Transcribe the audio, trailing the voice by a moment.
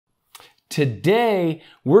Today,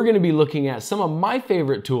 we're going to be looking at some of my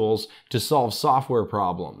favorite tools to solve software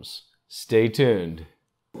problems. Stay tuned.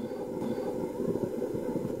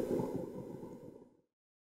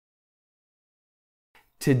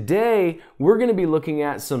 Today, we're going to be looking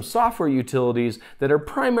at some software utilities that are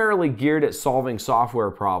primarily geared at solving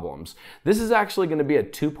software problems. This is actually going to be a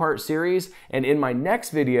two-part series, and in my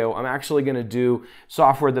next video, I'm actually going to do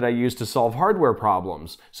software that I use to solve hardware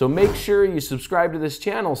problems. So make sure you subscribe to this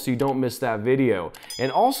channel so you don't miss that video.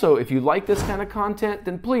 And also, if you like this kind of content,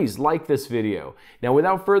 then please like this video. Now,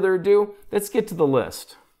 without further ado, let's get to the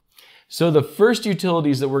list. So the first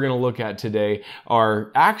utilities that we're going to look at today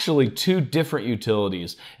are actually two different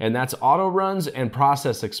utilities, and that's Auto Runs and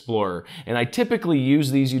Process Explorer. And I typically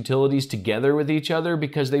use these utilities together with each other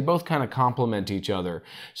because they both kind of complement each other.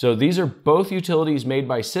 So these are both utilities made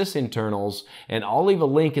by sysinternals, and I'll leave a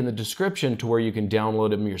link in the description to where you can download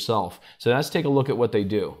them yourself. So let's take a look at what they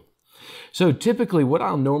do. So typically what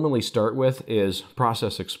I'll normally start with is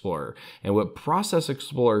Process Explorer. And what Process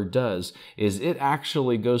Explorer does is it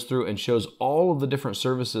actually goes through and shows all of the different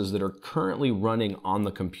services that are currently running on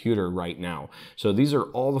the computer right now. So these are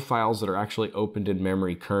all the files that are actually opened in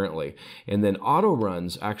memory currently. And then Auto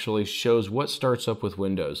Runs actually shows what starts up with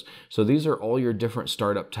Windows. So these are all your different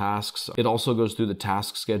startup tasks. It also goes through the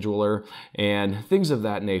task scheduler and things of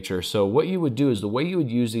that nature. So what you would do is the way you would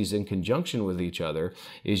use these in conjunction with each other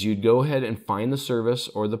is you'd go ahead and find the service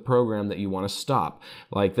or the program that you want to stop.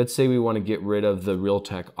 Like, let's say we want to get rid of the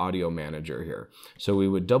Realtek Audio Manager here. So we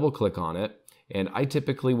would double click on it, and I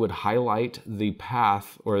typically would highlight the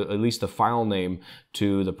path, or at least the file name,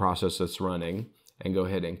 to the process that's running, and go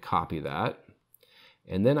ahead and copy that.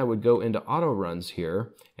 And then I would go into Auto Runs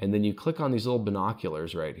here, and then you click on these little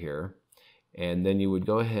binoculars right here, and then you would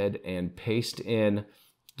go ahead and paste in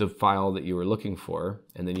the file that you were looking for,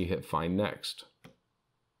 and then you hit Find Next.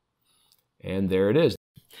 And there it is.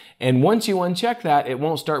 And once you uncheck that, it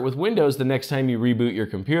won't start with Windows the next time you reboot your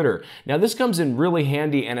computer. Now this comes in really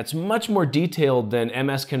handy, and it's much more detailed than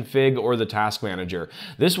msconfig or the Task Manager.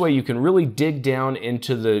 This way you can really dig down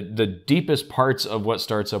into the deepest parts of what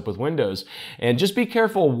starts up with Windows. And just be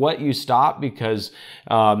careful what you stop, because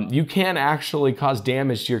you can actually cause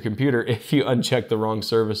damage to your computer if you uncheck the wrong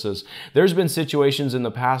services. There's been situations in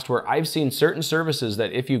the past where I've seen certain services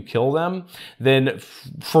that if you kill them, then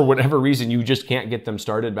for whatever reason you just can't get them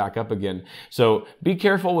started back up again. So be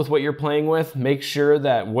careful with what you're playing with. Make sure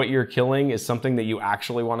that what you're killing is something that you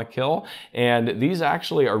actually want to kill. And these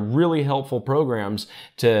actually are really helpful programs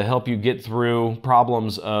to help you get through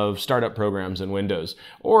problems of startup programs in Windows,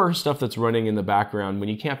 or stuff that's running in the background. When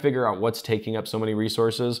you can't figure out what's taking up so many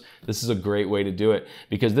resources, this is a great way to do it.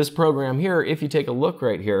 Because this program here, if you take a look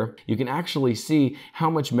right here, you can actually see how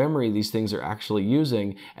much memory these things are actually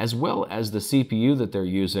using, as well as the CPU that they're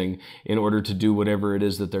using in order to do whatever it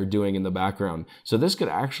is that they're doing in the background. So this could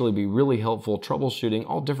actually be really helpful troubleshooting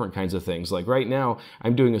all different kinds of things. Like right now,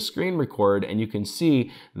 I'm doing a screen record, and you can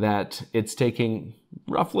see that it's taking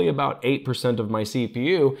roughly about 8% of my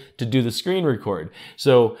CPU to do the screen record.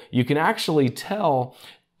 So you can actually tell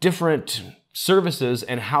different services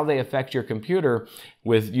and how they affect your computer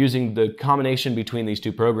with using the combination between these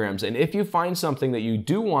two programs. And if you find something that you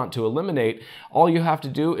do want to eliminate, all you have to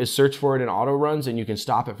do is search for it in Auto Runs, and you can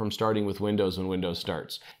stop it from starting with Windows when Windows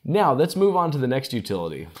starts. Now let's move on to the next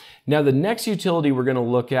utility. Now the next utility we're going to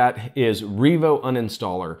look at is Revo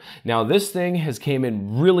Uninstaller. Now this thing has came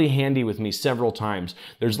in really handy with me several times.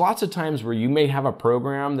 There's lots of times where you may have a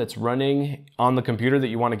program that's running on the computer that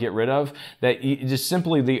you want to get rid of, that just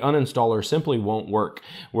simply the uninstaller simply won't work,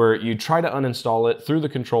 where you try to uninstall it through the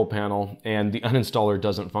control panel and the uninstaller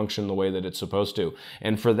doesn't function the way that it's supposed to.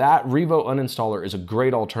 And for that, Revo Uninstaller is a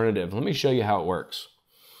great alternative. Let me show you how it works.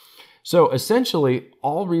 So essentially,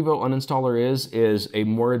 all Revo Uninstaller is a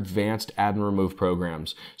more advanced add and remove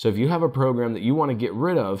programs. So if you have a program that you want to get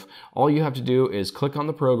rid of, all you have to do is click on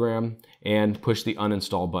the program and push the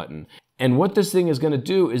uninstall button. And what this thing is going to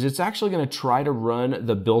do is it's actually going to try to run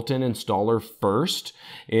the built-in installer first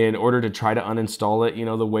in order to try to uninstall it, you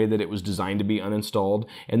know, the way that it was designed to be uninstalled.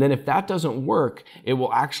 And then if that doesn't work, it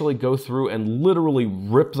will actually go through and literally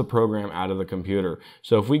rip the program out of the computer.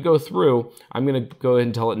 So if we go through, I'm going to go ahead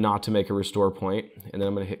and tell it not to make a restore point, and then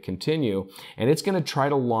I'm going to hit continue, and it's going to try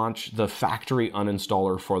to launch the factory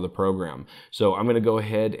uninstaller for the program. So I'm going to go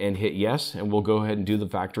ahead and hit yes, and we'll go ahead and do the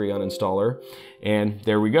factory uninstaller. And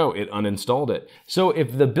there we go, it uninstalled uninstalled it. So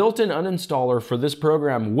if the built-in uninstaller for this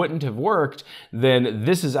program wouldn't have worked, then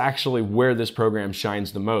this is actually where this program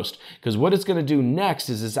shines the most. Because what it's going to do next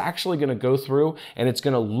is it's actually going to go through and it's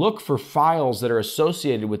going to look for files that are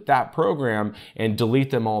associated with that program and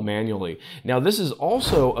delete them all manually. Now this is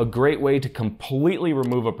also a great way to completely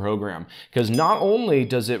remove a program, because not only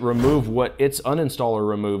does it remove what its uninstaller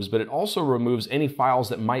removes, but it also removes any files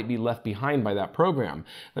that might be left behind by that program.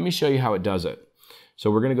 Let me show you how it does it. So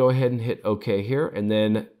we're going to go ahead and hit OK here, and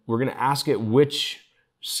then we're going to ask it which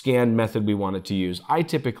scan method we want it to use. I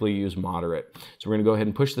typically use moderate. So we're going to go ahead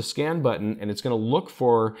and push the scan button, and it's going to look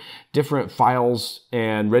for different files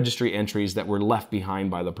and registry entries that were left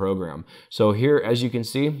behind by the program. So here, as you can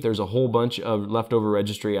see, there's a whole bunch of leftover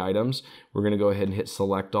registry items. We're going to go ahead and hit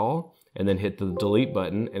select all, and then hit the delete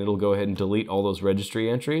button, and it'll go ahead and delete all those registry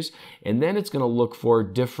entries. And then it's going to look for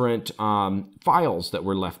different files that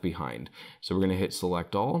were left behind. So we're going to hit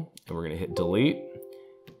select all, and we're going to hit delete,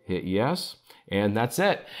 hit yes. And that's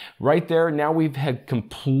it. Right there, now we've had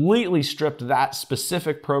completely stripped that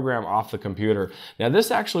specific program off the computer. Now this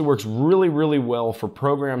actually works really, really well for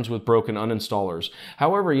programs with broken uninstallers.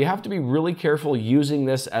 However, you have to be really careful using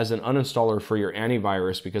this as an uninstaller for your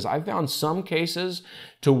antivirus, because I've found some cases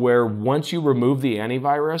to where once you remove the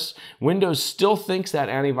antivirus, Windows still thinks that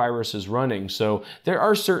antivirus is running. So there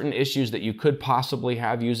are certain issues that you could possibly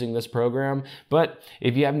have using this program, but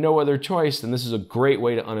if you have no other choice, then this is a great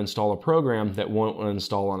way to uninstall a program that won't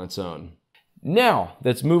uninstall on its own. Now,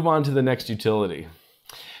 let's move on to the next utility.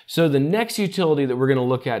 So the next utility that we're going to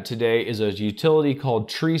look at today is a utility called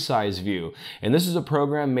Tree Size View. And this is a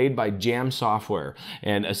program made by Jam Software.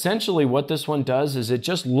 And essentially what this one does is it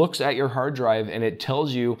just looks at your hard drive and it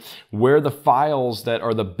tells you where the files that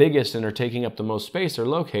are the biggest and are taking up the most space are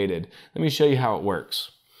located. Let me show you how it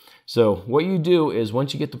works. So what you do is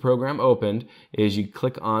once you get the program opened is you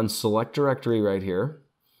click on Select Directory right here,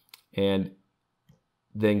 and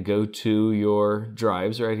then go to your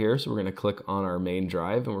drives right here. So we're going to click on our main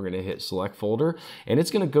drive, and we're going to hit select folder, and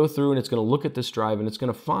it's going to go through and it's going to look at this drive, and it's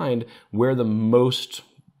going to find where the most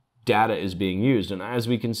data is being used. And as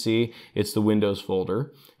we can see, it's the Windows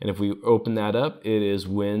folder. And if we open that up, it is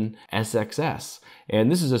WinSXS.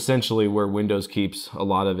 And this is essentially where Windows keeps a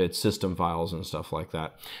lot of its system files and stuff like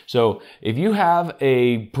that. So if you have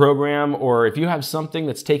a program, or if you have something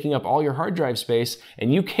that's taking up all your hard drive space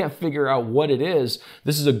and you can't figure out what it is,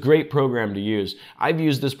 this is a great program to use. I've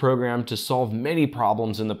used this program to solve many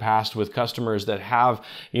problems in the past with customers that have,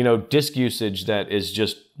 disk usage that is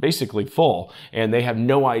just basically full and they have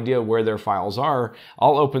no idea where their files are.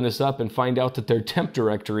 I'll open this up and find out that their temp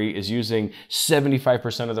directory is using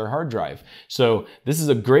 75% of their hard drive. So this is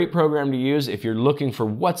a great program to use if you're looking for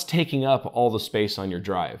what's taking up all the space on your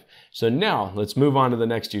drive. So now let's move on to the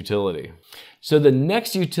next utility. So the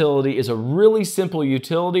next utility is a really simple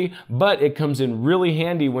utility, but it comes in really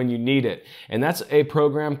handy when you need it. And that's a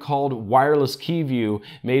program called Wireless Key View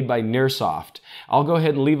made by Nearsoft. I'll go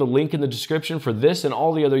ahead and leave a link in the description for this and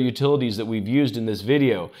all the other utilities that we've used in this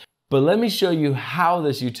video. But let me show you how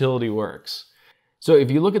this utility works. So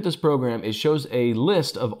if you look at this program, it shows a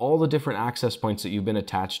list of all the different access points that you've been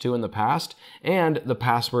attached to in the past and the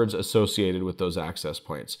passwords associated with those access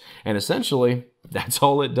points. And essentially, that's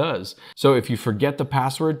all it does. So if you forget the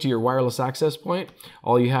password to your wireless access point,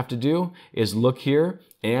 all you have to do is look here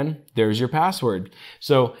and there's your password.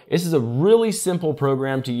 So this is a really simple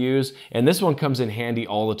program to use, and this one comes in handy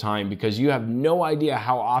all the time because you have no idea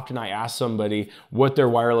how often I ask somebody what their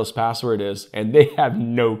wireless password is and they have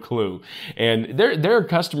no clue. And there are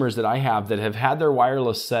customers that I have that have had their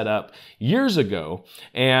wireless set up years ago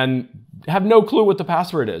and have no clue what the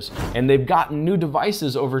password is. And they've gotten new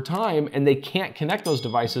devices over time and they can't connect those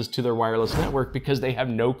devices to their wireless network because they have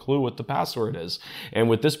no clue what the password is. And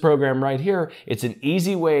with this program right here, it's an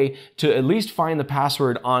easy way to at least find the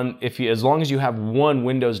password on, as long as you have one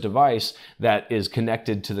Windows device that is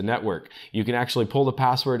connected to the network. You can actually pull the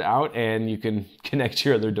password out and you can connect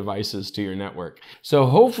your other devices to your network. So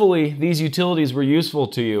hopefully these utilities were useful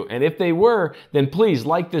to you. And if they were, then please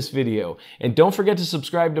like this video. And don't forget to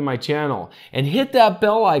subscribe to my channel. And hit that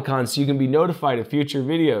bell icon so you can be notified of future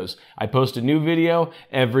videos. I post a new video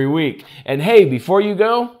every week. And hey, before you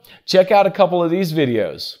go, check out a couple of these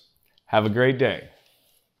videos. Have a great day.